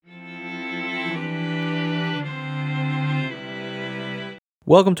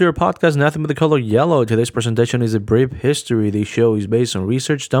Welcome to your podcast, Nothing But the Color Yellow. Today's presentation is a brief history. The show is based on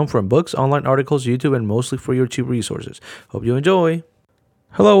research done from books, online articles, YouTube, and mostly for your cheap resources. Hope you enjoy.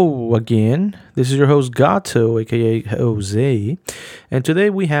 Hello again. This is your host, Gato, aka Jose. And today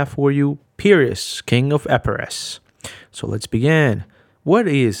we have for you Pyrrhus, king of Epirus. So let's begin. What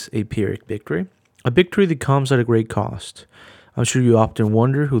is a Pyrrhic victory? A victory that comes at a great cost. I'm sure you often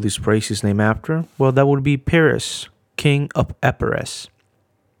wonder who this place is named after. Well, that would be Pyrrhus, king of Epirus.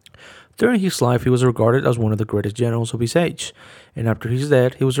 During his life, he was regarded as one of the greatest generals of his age, and after his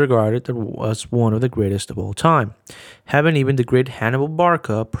death, he was regarded as one of the greatest of all time, having even the great Hannibal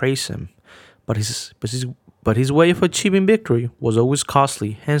Barca praise him. But his way of achieving victory was always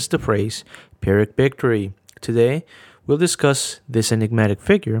costly, hence the phrase Pyrrhic victory. Today, we'll discuss this enigmatic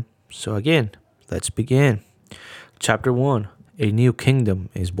figure. So again, let's begin. Chapter 1. A new kingdom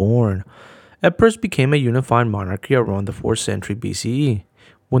is born. Epirus became a unified monarchy around the 4th century BCE,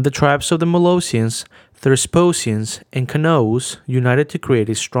 when the tribes of the Molossians, Thesprotians, and Canaux united to create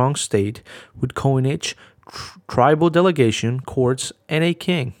a strong state with coinage, tribal delegation, courts, and a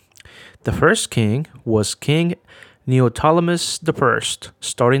king. The first king was King Neoptolemus I,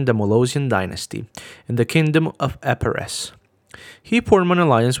 starting the Molossian dynasty in the kingdom of Epirus. He formed an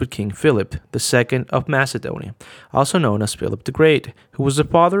alliance with King Philip II of Macedonia, also known as Philip the Great, who was the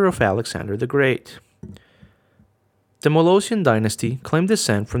father of Alexander the Great. The Molossian dynasty claimed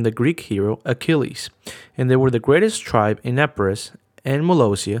descent from the Greek hero Achilles, and they were the greatest tribe in Epirus, and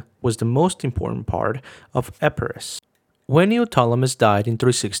Molossia was the most important part of Epirus. When Neoptolemus died in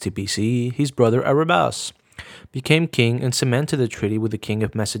 360 BCE, his brother Epirus became king and cemented the treaty with the king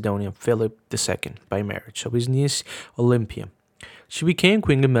of Macedonia, Philip II, by marriage of his niece Olympia. She became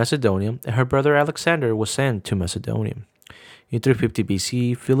queen of Macedonia, and her brother Alexander was sent to Macedonia. In 350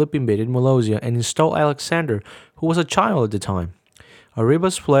 BC, Philip invaded Molossia and installed Alexander, who was a child at the time.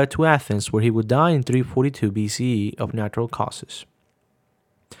 Epirus fled to Athens, where he would die in 342 BCE of natural causes.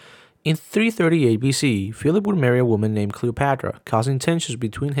 In 338 BCE, Philip would marry a woman named Cleopatra, causing tensions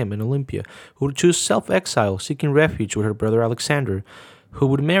between him and Olympia, who would choose self-exile, seeking refuge with her brother Alexander, who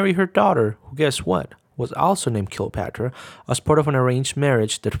would marry her daughter, who, guess what, was also named Cleopatra, as part of an arranged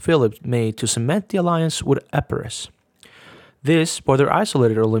marriage that Philip made to cement the alliance with Epirus. This further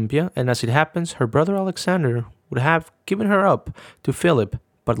isolated Olympia, and as it happens, her brother Alexander would have given her up to Philip,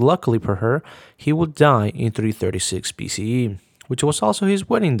 but luckily for her, he would die in 336 BCE, which was also his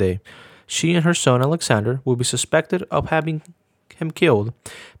wedding day. She and her son Alexander would be suspected of having him killed,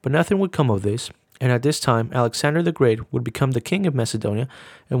 but nothing would come of this, and at this time, Alexander the Great would become the king of Macedonia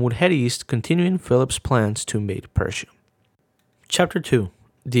and would head east, continuing Philip's plans to invade Persia. Chapter 2.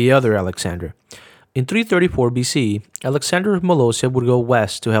 The Other Alexander. In 334 BC, Alexander of Molossia would go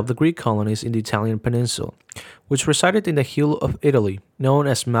west to help the Greek colonies in the Italian peninsula, which resided in the heel of Italy, known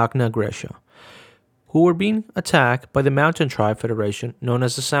as Magna Graecia, who were being attacked by the mountain tribe federation known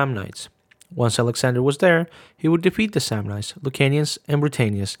as the Samnites. Once Alexander was there, he would defeat the Samnites, Lucanians, and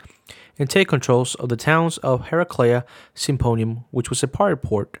Britannians, and take control of the towns of Heraclea, Symponium, which was a pirate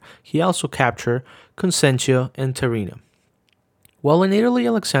port. He also captured Consentia and Terina. While in Italy,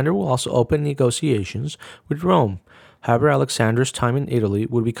 Alexander will also open negotiations with Rome. However, Alexander's time in Italy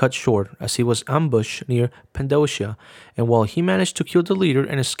would be cut short as he was ambushed near Pandocia, and while he managed to kill the leader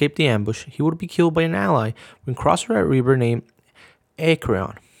and escape the ambush, he would be killed by an ally when crossing a river named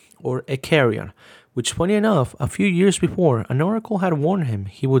Acarion, which, funny enough, a few years before, an oracle had warned him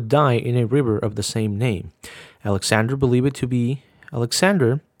he would die in a river of the same name. Alexander believed it to be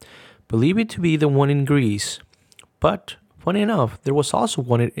the one in Greece, but funny enough, there was also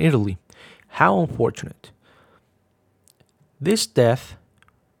one in Italy. How unfortunate. His death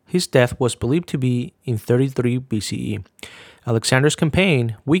was believed to be in 33 BCE. Alexander's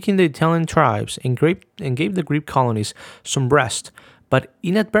campaign weakened the Italian tribes and gave the Greek colonies some rest, but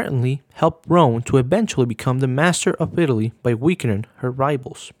inadvertently helped Rome to eventually become the master of Italy by weakening her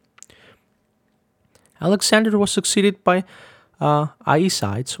rivals. Alexander was succeeded by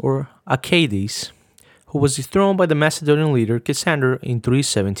Aeacides, or Acades, who was dethroned by the Macedonian leader Cassander in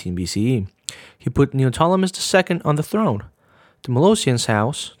 317 BCE. He put Neoptolemus II on the throne. The Molossians'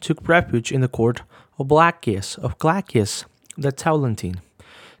 house took refuge in the court of Glaucias the Taulantine.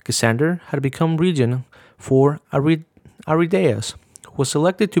 Cassander had become regent for Aridaeus, who was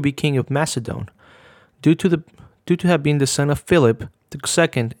elected to be king of Macedon, due to have been the son of Philip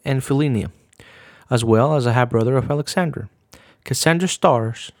II and Philonia, as well as a half-brother of Alexander. Cassander's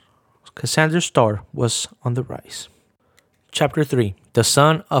star was on the rise. Chapter 3. The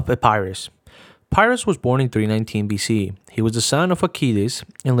son of Epirus. Pyrrhus was born in 319 BC. He was the son of Achaedes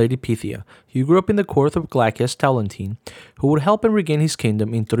and Lady Pythia. He grew up in the court of Glaucus Talentine, who would help him regain his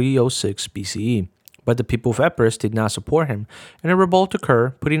kingdom in 306 BCE. But the people of Epirus did not support him, and a revolt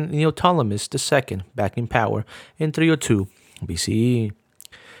occurred, putting Neoptolemus II back in power in 302 BCE.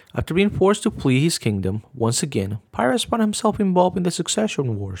 After being forced to flee his kingdom once again, Pyrrhus found himself involved in the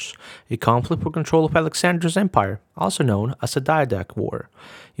Succession Wars, a conflict for control of Alexander's empire, also known as the Diadoch War,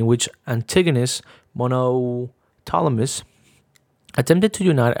 in which Antigonus Monoptolemus attempted to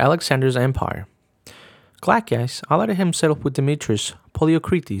unite Alexander's empire. Glaucus allied himself with Demetrius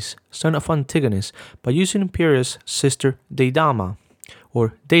Poliorcetes, son of Antigonus, by using Pyrrhus' sister Deidama,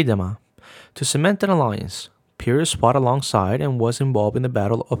 to cement an alliance. Pyrrhus fought alongside and was involved in the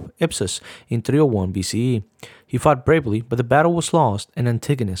Battle of Ipsus in 301 BCE. He fought bravely, but the battle was lost and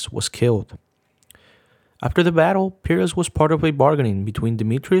Antigonus was killed. After the battle, Pyrrhus was part of a bargaining between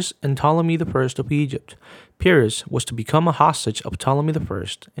Demetrius and Ptolemy I of Egypt. Pyrrhus was to become a hostage of Ptolemy I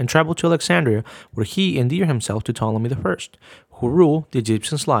and travel to Alexandria, where he endeared himself to Ptolemy I, who ruled the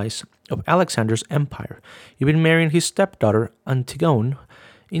Egyptian slice of Alexander's empire, even marrying his stepdaughter Antigone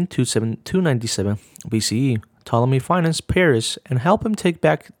in 297 BCE. Ptolemy financed Pyrrhus and helped him take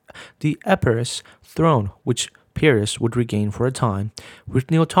back the Epirus throne, which Pyrrhus would regain for a time with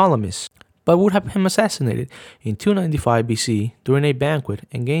Neoptolemus, but would have him assassinated in 295 BC during a banquet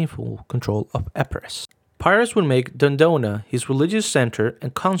and gain full control of Epirus. Pyrrhus would make Dodona his religious center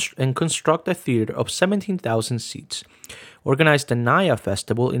and construct a theater of 17,000 seats, organize the Naya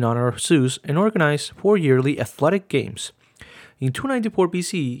festival in honor of Zeus, and organize 4 yearly athletic games. In 294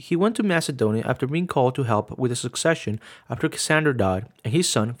 BC, he went to Macedonia after being called to help with the succession after Cassander died, and his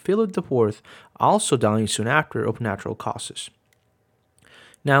son Philip IV also dying soon after of natural causes.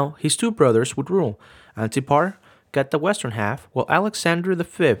 Now, his two brothers would rule. Antipater got the western half, while Alexander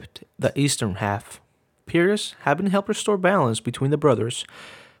V the eastern half. Pyrrhus, having helped restore balance between the brothers,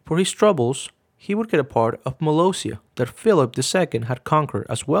 for his troubles, he would get a part of Molossia that Philip II had conquered,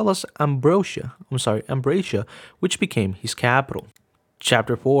 as well as Ambracia, which became his capital.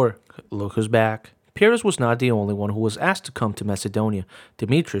 Chapter 4. Look who's back. Pyrrhus was not the only one who was asked to come to Macedonia.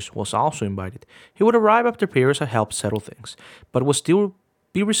 Demetrius was also invited. He would arrive after Pyrrhus had helped settle things, but would still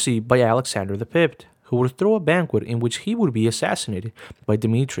be received by Alexander V, who would throw a banquet in which he would be assassinated by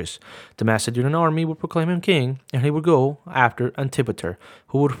Demetrius. The Macedonian army would proclaim him king, and he would go after Antipater,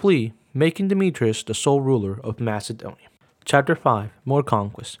 who would flee, making Demetrius the sole ruler of Macedonia. Chapter 5. More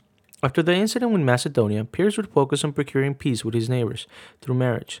Conquest. After the incident with Macedonia, Pyrrhus would focus on procuring peace with his neighbors through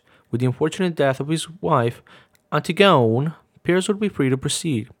marriage. With the unfortunate death of his wife, Antigone, Pyrrhus would be free to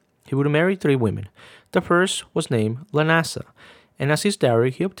proceed. He would marry 3 women. The first was named Lanassa, and as his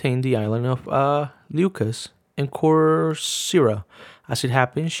dowry he obtained the island of Leucas and Corcyra. As it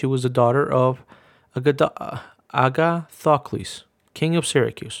happened, she was the daughter of Agathocles, king of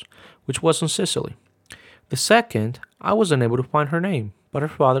Syracuse, which was in Sicily. The second, I was unable to find her name, but her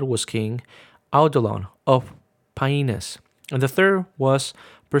father was King Audolon of Paeanus, and the third was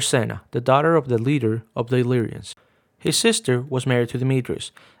Persena, the daughter of the leader of the Illyrians. His sister was married to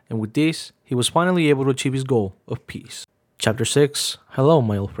Demetrius, and with this, he was finally able to achieve his goal of peace. Chapter 6. Hello,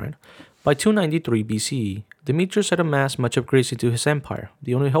 my old friend. By 293 BCE, Demetrius had amassed much of Greece into his empire.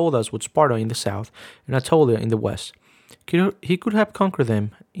 The only holdouts were Sparta in the south and Aetolia in the west. He could have conquered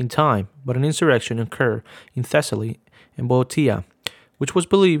them in time, but an insurrection occurred in Thessaly and Boeotia, which was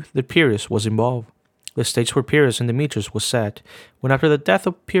believed that Pyrrhus was involved. The stage for Pyrrhus and Demetrius was set when, after the death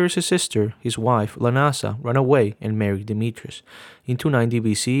of Pyrrhus' sister, his wife, Lanassa, ran away and married Demetrius. In 290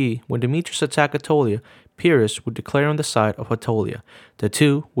 BCE, when Demetrius attacked Aetolia, Pyrrhus would declare on the side of Aetolia. The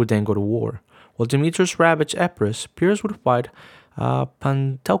two would then go to war. While Demetrius ravaged Epirus, Pyrrhus would fight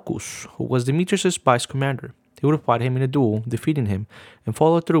Pantaucus, who was Demetrius' vice commander. He would fight him in a duel, defeating him, and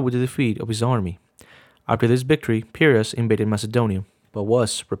follow through with the defeat of his army. After this victory, Pyrrhus invaded Macedonia, but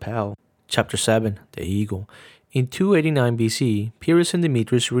was repelled. Chapter 7. The Eagle. In 289 BC, Pyrrhus and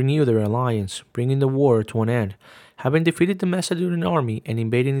Demetrius renewed their alliance, bringing the war to an end. Having defeated the Macedonian army and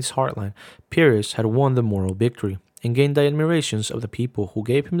invading its heartland, Pyrrhus had won the moral victory and gained the admirations of the people, who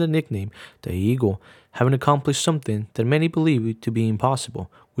gave him the nickname the Eagle, having accomplished something that many believed to be impossible,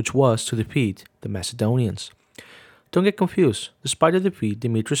 which was to defeat the Macedonians. Don't get confused. Despite the defeat,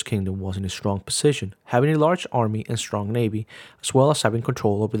 Demetrius' kingdom was in a strong position, having a large army and strong navy, as well as having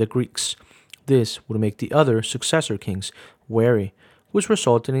control over the Greeks. This would make the other successor kings wary, which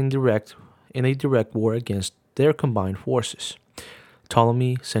resulted in a direct war against their combined forces.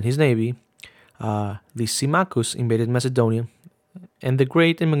 Ptolemy sent his navy, Lysimachus invaded Macedonia, and the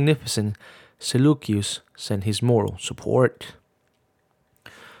great and magnificent Seleucus sent his moral support.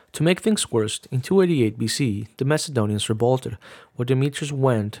 To make things worse, in 288 BC, the Macedonians revolted, while Demetrius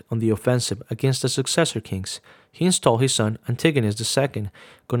went on the offensive against the successor kings. He installed his son Antigonus II,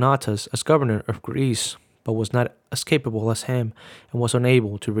 Gonatas, as governor of Greece, but was not as capable as him and was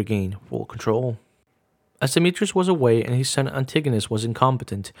unable to regain full control. As Demetrius was away and his son Antigonus was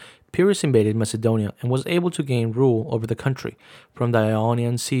incompetent, Pyrrhus invaded Macedonia and was able to gain rule over the country, from the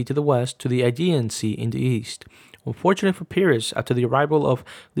Ionian Sea to the west to the Aegean Sea in the east. Unfortunately for Pyrrhus, after the arrival of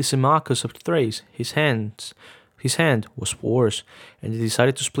Lysimachus of Thrace, his hand was forced, and he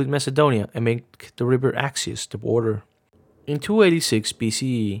decided to split Macedonia and make the river Axius the border. In 286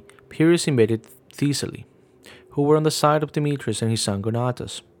 BCE, Pyrrhus invaded Thessaly, who were on the side of Demetrius and his son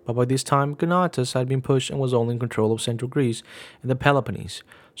Gonatas. But by this time, Gonatas had been pushed and was only in control of central Greece and the Peloponnese,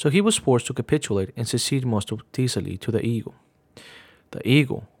 so he was forced to capitulate and cede most of Thessaly to the Eagle. The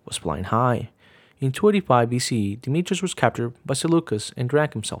Eagle was flying high. In 285 BCE, Demetrius was captured by Seleucus and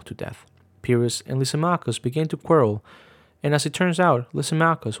drank himself to death. Pyrrhus and Lysimachus began to quarrel, and as it turns out,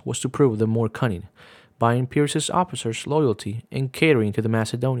 Lysimachus was to prove the more cunning, buying Pyrrhus's officers' loyalty and catering to the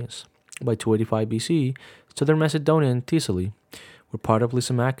Macedonians. By 285 BCE, southern Macedonia and Thessaly were part of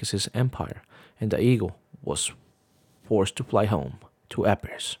Lysimachus's empire, and the Eagle was forced to fly home to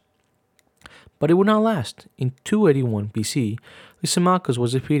Epirus. But it would not last. In 281 BC, Lysimachus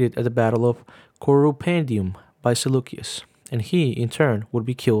was defeated at the Battle of Corupandium by Seleucus, and he, in turn, would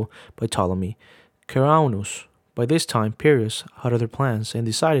be killed by Ptolemy Ceraunus. By this time, Pyrrhus had other plans and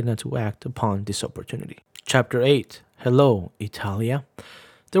decided not to act upon this opportunity. Chapter 8. Hello, Italia.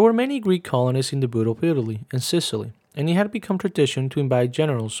 There were many Greek colonies in the boot of Italy and Sicily, and it had become tradition to invite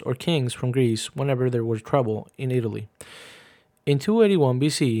generals or kings from Greece whenever there was trouble in Italy. In 281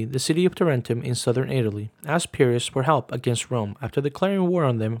 BC, the city of Tarentum in southern Italy asked Pyrrhus for help against Rome after declaring war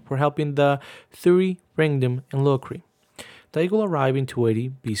on them for helping the Thurii, Rhengdem, and Locri. The Eagle arrived in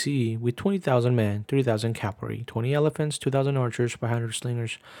 280 BCE with 20,000 men, 30,000 cavalry, 20 elephants, 2,000 archers, 500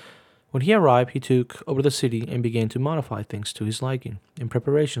 slingers. When he arrived, he took over the city and began to modify things to his liking in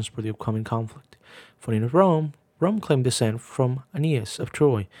preparations for the upcoming conflict. For in Rome claimed descent from Aeneas of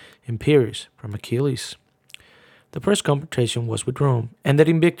Troy and Pyrrhus from Achilles. The first confrontation was with Rome, ended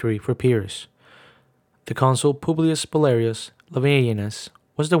in victory for Pyrrhus. The consul Publius Valerius Labienus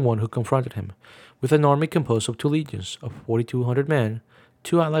was the one who confronted him, with an army composed of 2 legions of 4,200 men,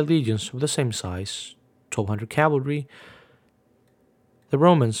 2 allied legions of the same size, 1,200 cavalry. The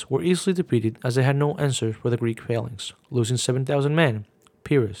Romans were easily defeated as they had no answer for the Greek phalanx, losing 7,000 men.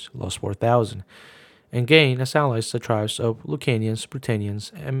 Pyrrhus lost 4,000. And gained as allies the tribes of Lucanians,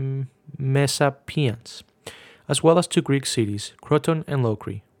 Britannians, and Messapians, as well as 2 Greek cities, Croton and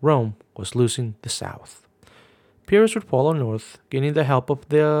Locri. Rome was losing the south. Pyrrhus would follow north, gaining the help of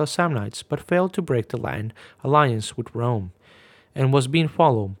the Samnites, but failed to break the land alliance with Rome, and was being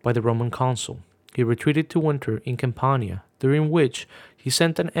followed by the Roman consul. He retreated to winter in Campania, during which he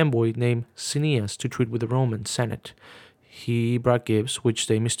sent an envoy named Cineas to treat with the Roman Senate. He brought gifts which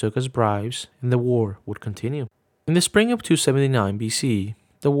they mistook as bribes, and the war would continue. In the spring of 279 BC,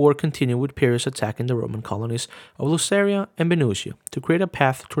 the war continued with Pyrrhus attacking the Roman colonies of Luceria and Venusia to create a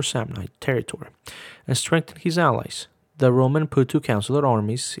path toward Samnite territory and strengthen his allies. The Roman put 2 consular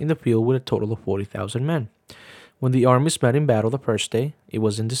armies in the field with a total of 40,000 men. When the armies met in battle the first day, it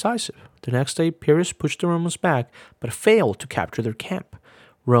was indecisive. The next day, Pyrrhus pushed the Romans back, but failed to capture their camp.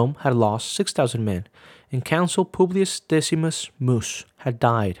 Rome had lost 6,000 men, and Consul Publius Decimus Mus had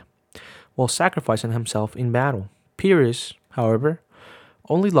died, while sacrificing himself in battle. Pyrrhus, however,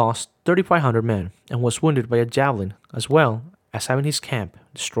 only lost 3,500 men and was wounded by a javelin, as well as having his camp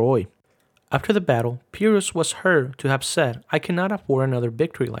destroyed. After the battle, Pyrrhus was heard to have said, "I cannot afford another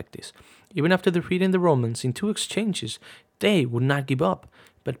victory like this." Even after defeating the Romans in 2 exchanges, they would not give up.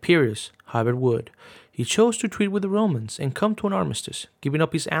 But Pyrrhus, however, would. He chose to treat with the Romans and come to an armistice, giving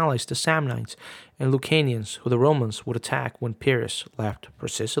up his allies the Samnites and Lucanians, who the Romans would attack when Pyrrhus left for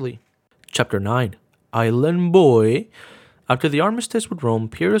Sicily. Chapter 9. Island Boy. After the armistice with Rome,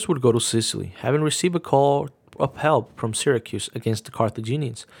 Pyrrhus would go to Sicily, having received a call of help from Syracuse against the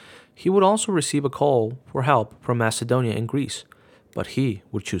Carthaginians. He would also receive a call for help from Macedonia and Greece, but he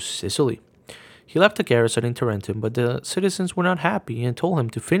would choose Sicily. He left a garrison in Tarentum, but the citizens were not happy and told him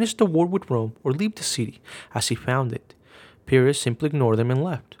to finish the war with Rome or leave the city as he found it. Pyrrhus simply ignored them and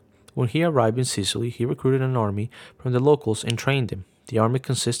left. When he arrived in Sicily, he recruited an army from the locals and trained them. The army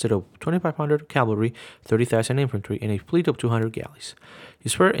consisted of 2,500 cavalry, 30,000 infantry, and a fleet of 200 galleys.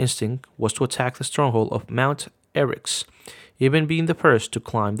 His first instinct was to attack the stronghold of Mount Eryx, even being the first to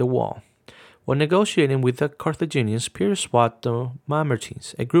climb the wall. When negotiating with the Carthaginians, Pyrrhus fought the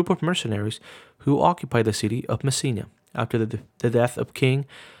Mamertines, a group of mercenaries who occupied the city of Messina. After the death of King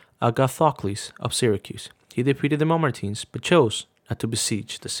Agathocles of Syracuse. He defeated the Mamertines, but chose not to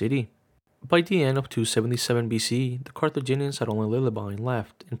besiege the city. By the end of 277 BCE, the Carthaginians had only Lilybaeum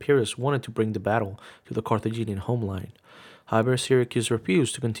left, and Pyrrhus wanted to bring the battle to the Carthaginian homeland. However, Syracuse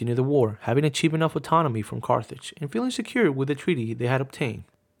refused to continue the war, having achieved enough autonomy from Carthage and feeling secure with the treaty they had obtained.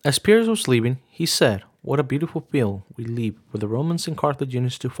 As Pyrrhus was leaving, he said, "What a beautiful field we leave for the Romans and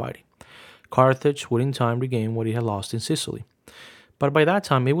Carthaginians to fight." Carthage would in time regain what it had lost in Sicily. But by that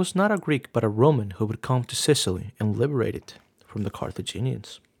time, it was not a Greek but a Roman who would come to Sicily and liberate it from the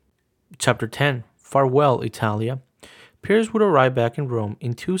Carthaginians. Chapter 10. Farewell, Italia. Pyrrhus would arrive back in Rome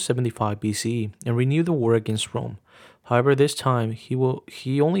in 275 BCE and renew the war against Rome. However, this time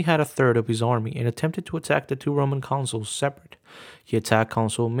he only had a third of his army and attempted to attack the two Roman consuls separate. He attacked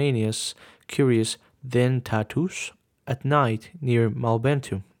Consul Manius Curius Dentatus at night near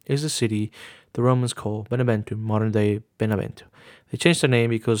Malbentum, is the city the Romans call Beneventum, modern-day Benevento. They changed the name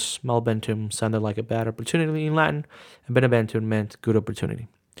because Malbentum sounded like a bad opportunity in Latin, and Beneventum meant good opportunity.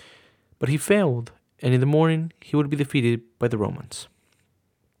 But he failed, and in the morning he would be defeated by the Romans.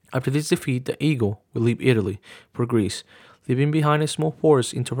 After this defeat, the eagle would leave Italy for Greece, leaving behind a small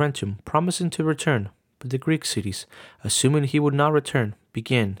force in Tarentum, promising to return. But the Greek cities, assuming he would not return,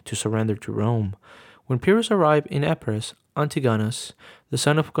 began to surrender to Rome. When Pyrrhus arrived in Epirus, Antigonus, the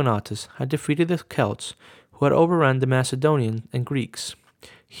son of Gonatas, had defeated the Celts, who had overrun the Macedonians and Greeks.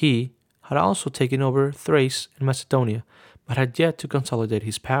 He had also taken over Thrace and Macedonia, but had yet to consolidate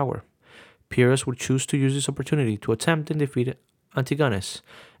his power. Pyrrhus would choose to use this opportunity to attempt and defeat Antigonus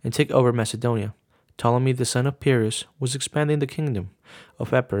and take over Macedonia. Ptolemy, the son of Pyrrhus, was expanding the kingdom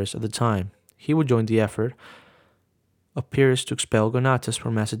of Epirus at the time. He would join the effort of Pyrrhus to expel Gonatas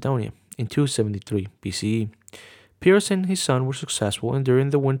from Macedonia in 273 BCE. Pyrrhus and his son were successful, and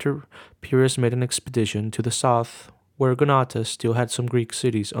during the winter Pyrrhus made an expedition to the south where Gonatas still had some Greek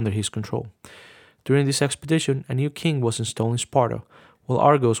cities under his control. During this expedition, a new king was installed in Sparta, while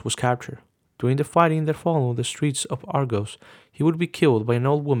Argos was captured. During the fighting that followed the streets of Argos, he would be killed by an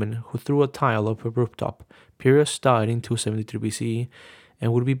old woman who threw a tile off a rooftop. Pyrrhus died in 273 BCE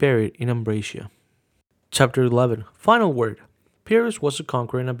and would be buried in Ambracia. Chapter 11. Final word. Pyrrhus was a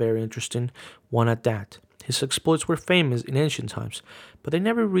conqueror and a very interesting one at that. His exploits were famous in ancient times, but they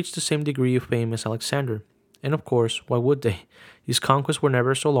never reached the same degree of fame as Alexander. And of course, why would they? His conquests were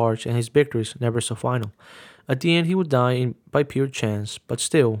never so large and his victories never so final. At the end, he would die by pure chance, but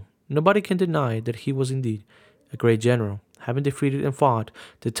still, nobody can deny that he was indeed a great general, having defeated and fought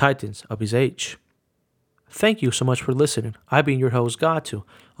the titans of his age. Thank you so much for listening. I've been your host, Gato.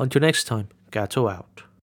 Until next time, Gato out.